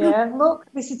dark here. Look,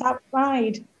 this is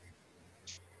outside.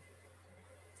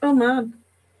 Oh man.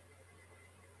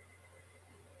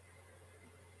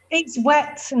 It's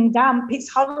wet and damp. It's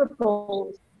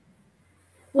horrible.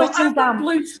 Wet and damp.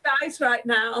 Blue skies right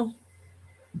now.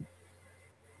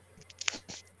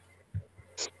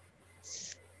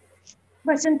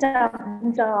 Wet and damp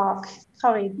and dark.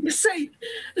 Sorry.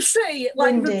 See,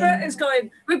 like Windy. Roberta's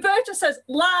going. Roberta says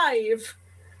live.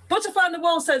 Butterfly on the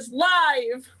wall says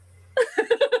live.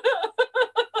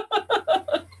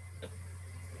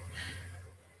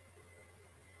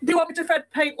 Do you want me to thread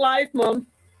paint live, Mum?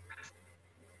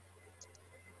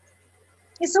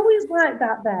 It's always like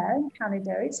that there in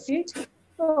Canada. It's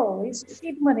beautiful. It's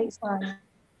even when it's like.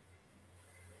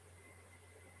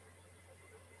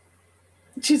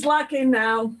 She's lagging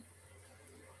now.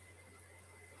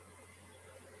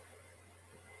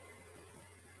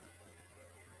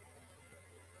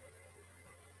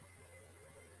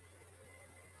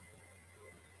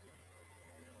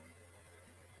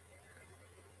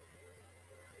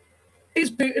 It's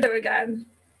booted her again.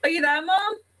 Are you there,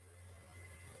 Mum?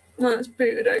 No, it's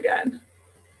booted her again.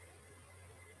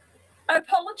 I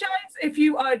apologise if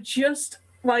you are just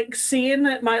like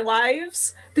seeing my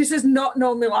lives. This is not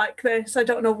normally like this. I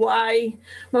don't know why.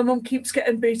 My mum keeps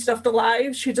getting booted off the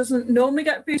lives. She doesn't normally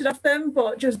get booted off them,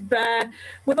 but just bear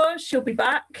with us. She'll be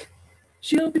back.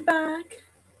 She'll be back.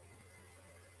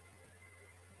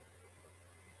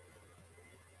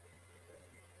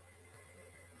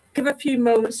 give a few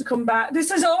moments to come back. This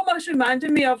is almost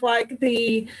reminding me of like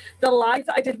the live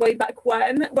that I did way back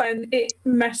when it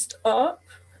messed up.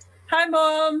 Hi,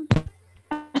 Mom.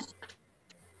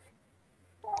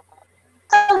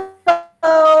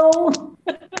 Hello.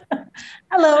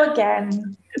 Hello again.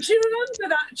 Do you remember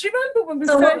that? Do you remember when we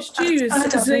first used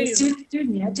Zoom?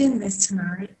 Doing this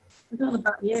tonight. I don't know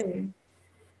about you.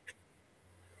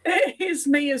 It is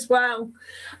me as well.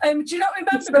 Do you not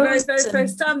remember the very, very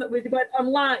first time that we went on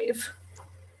live?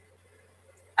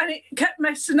 And it kept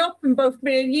messing up and both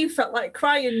me and you felt like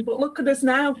crying, but look at us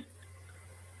now.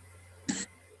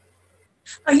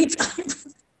 Are you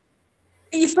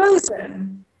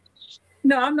frozen?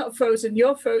 No, I'm not frozen.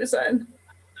 You're frozen.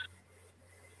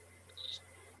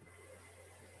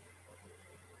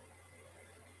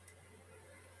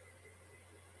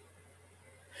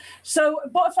 So,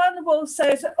 Butterfly on the Wall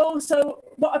says, also,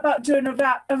 what about doing a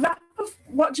rap? A rap?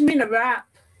 What do you mean, a rap?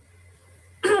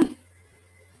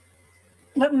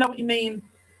 Let me know what you mean.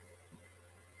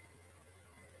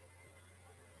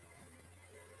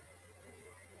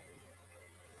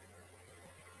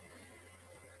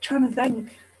 Trying to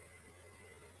think.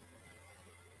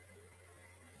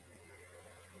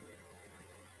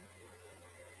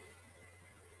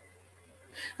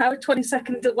 I have a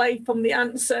 20-second delay from the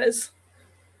answers.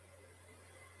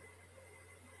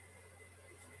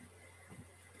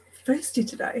 Thirsty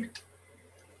today.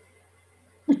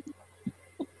 Hi.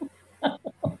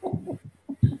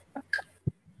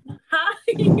 How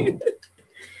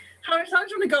many times do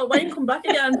you want to go away and come back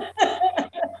again?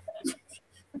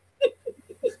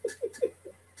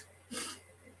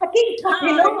 I keep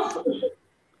popping up.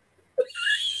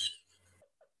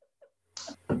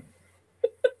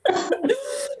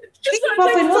 Just keep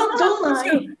popping up, don't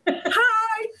I?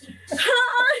 Hi.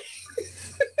 Hi.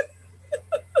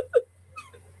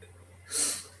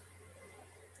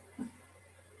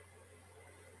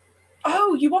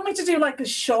 Oh, you want me to do like a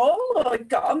shawl or a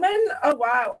garment? Oh,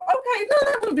 wow. Okay, no,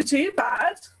 that wouldn't be too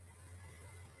bad.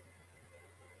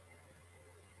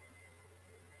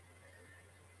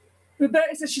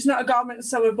 Roberta says she's not a garment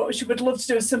sewer, but she would love to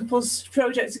do a simple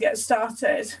project to get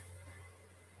started.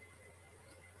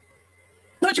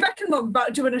 What do you reckon, Mum,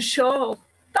 about doing a shawl?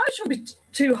 That shouldn't be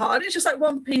too hard. It's just like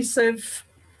one piece of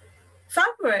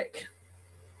fabric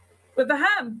with a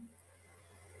hem.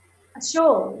 A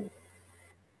shawl?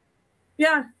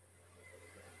 Yeah.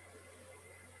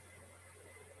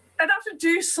 I'd have to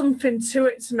do something to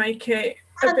it to make it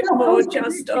a bit more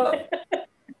jazzed up.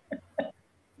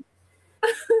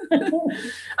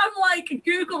 I'm like,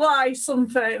 Google Eye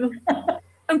something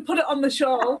and put it on the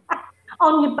shawl.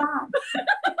 On your back.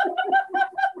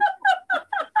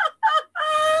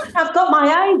 I've got my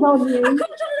eyes on you. I could have done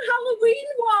a Halloween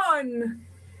one.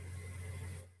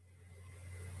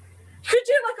 Could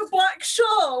do like a black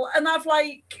shawl and have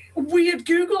like weird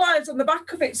Google eyes on the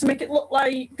back of it to make it look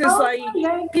like there's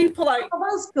people like. Oh,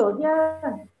 that's good, yeah.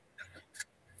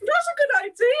 That's a good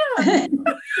idea.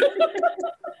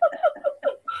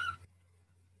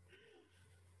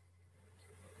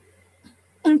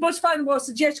 And Butterfly was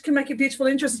said, yes, you can make it beautiful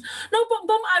and interesting. No, but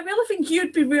Mum, I really think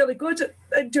you'd be really good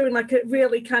at doing like a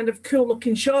really kind of cool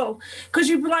looking shawl. Because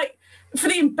you'd be like, for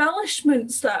the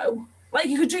embellishments though, like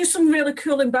you could do some really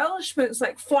cool embellishments,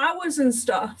 like flowers and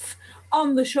stuff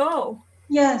on the shawl.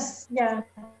 Yes, yeah.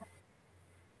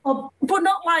 But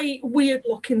not like weird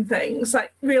looking things,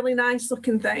 like really nice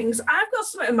looking things. I've got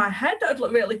something in my head that would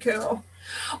look really cool.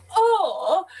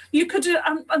 Or you could do,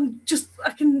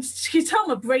 you tell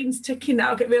my brain's ticking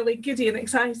now, I get really giddy and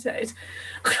excited.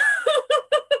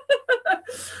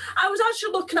 I was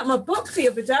actually looking at my book the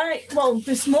other day,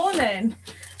 this morning.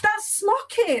 That's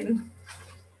smocking.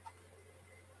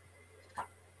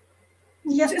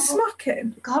 Yeah, is it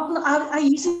smocking? God, I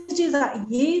used to do that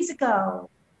years ago.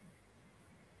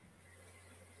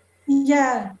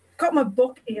 Yeah. Got my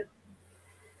book here.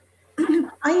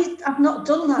 I've not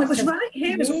done that. It was right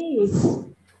here.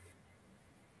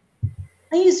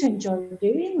 I used to enjoy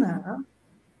doing that.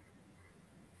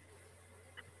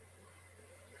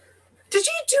 Did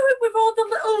you do it with all the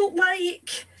little,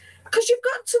 like, because you've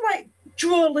got to, like,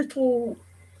 draw little,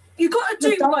 you've got to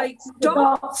do,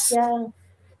 dots. Yeah.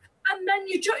 And then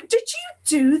did you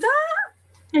do that?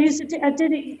 I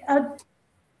did it,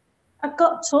 I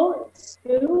got taught at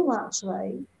school,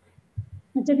 actually.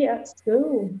 I did it at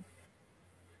school.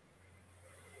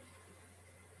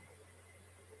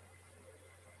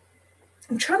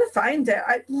 I'm trying to find it.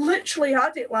 I literally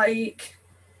had it like,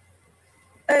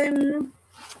 because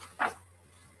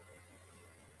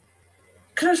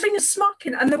I was thinking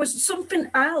smocking, and there was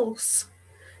something else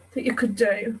that you could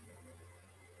do.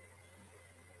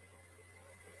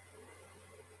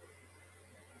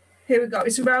 Here we go.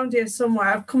 It's around here somewhere.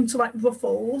 I've come to like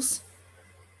ruffles.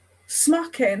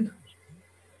 Smocking.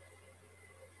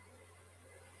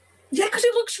 Yeah, because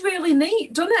it looks really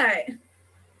neat, doesn't it?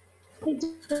 It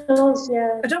does,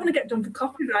 yeah. I don't want to get done for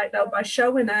copyright though by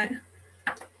showing it.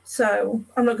 So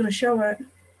I'm not going to show it.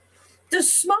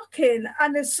 There's smocking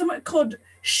and there's something called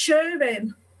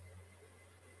shirring.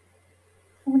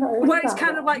 Where it's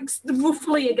kind of like the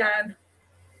ruffly again.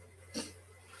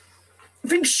 I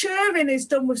think shirring is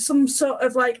done with some sort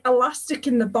of like elastic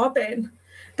in the bobbin.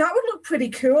 That would look pretty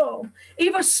cool.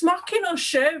 Either smocking or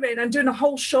shirring and doing a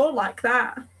whole show like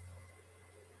that.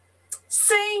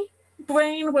 See?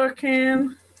 Brain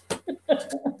working.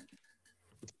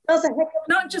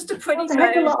 Not just a pretty face.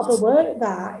 That's a lot of the work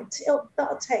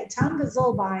that'll take time, because it's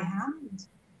all by hand.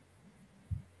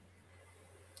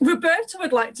 Roberta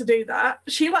would like to do that.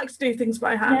 She likes to do things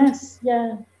by hand. Yes,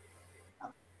 yeah.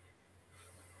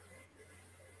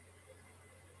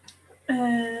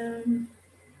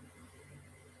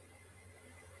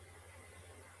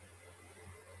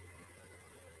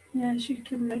 Yeah, she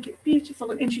can make it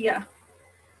beautiful and inch, yeah.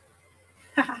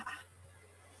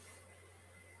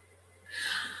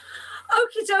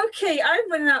 Okie dokie, I'm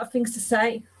running out of things to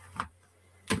say.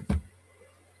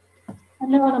 I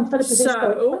know, and I'm fed up with this,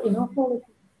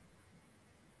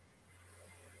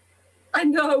 I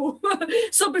know.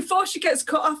 So before she gets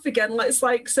cut off again, let's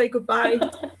like say goodbye.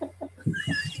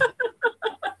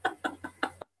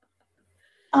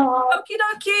 Okie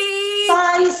dokie.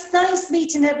 Bye. It's nice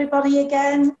meeting everybody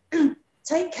again.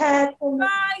 Take care.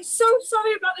 Bye. So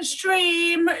sorry about the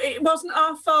stream. It wasn't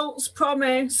our fault,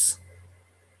 promise.